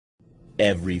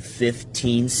Every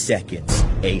 15 seconds,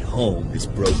 a home is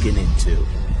broken into.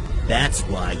 That's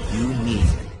why you need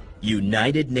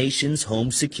United Nations Home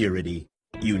Security.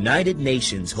 United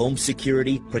Nations Home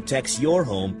Security protects your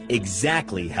home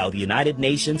exactly how the United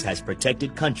Nations has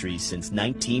protected countries since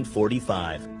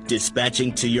 1945.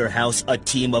 Dispatching to your house a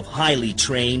team of highly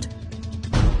trained,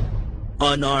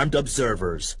 unarmed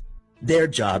observers. Their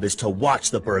job is to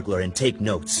watch the burglar and take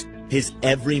notes. His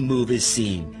every move is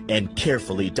seen and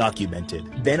carefully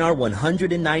documented. Then our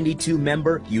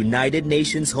 192-member United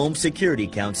Nations Home Security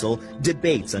Council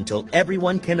debates until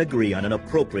everyone can agree on an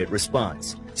appropriate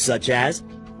response, such as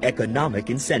economic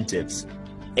incentives.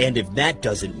 And if that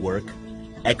doesn't work,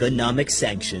 economic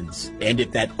sanctions. And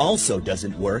if that also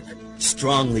doesn't work,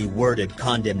 strongly worded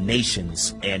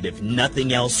condemnations. And if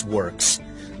nothing else works,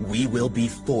 we will be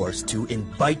forced to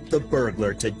invite the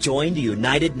burglar to join the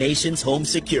United Nations Home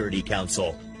Security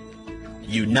Council.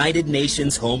 United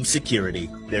Nations Home Security.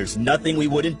 There's nothing we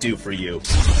wouldn't do for you,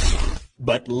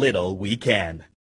 but little we can.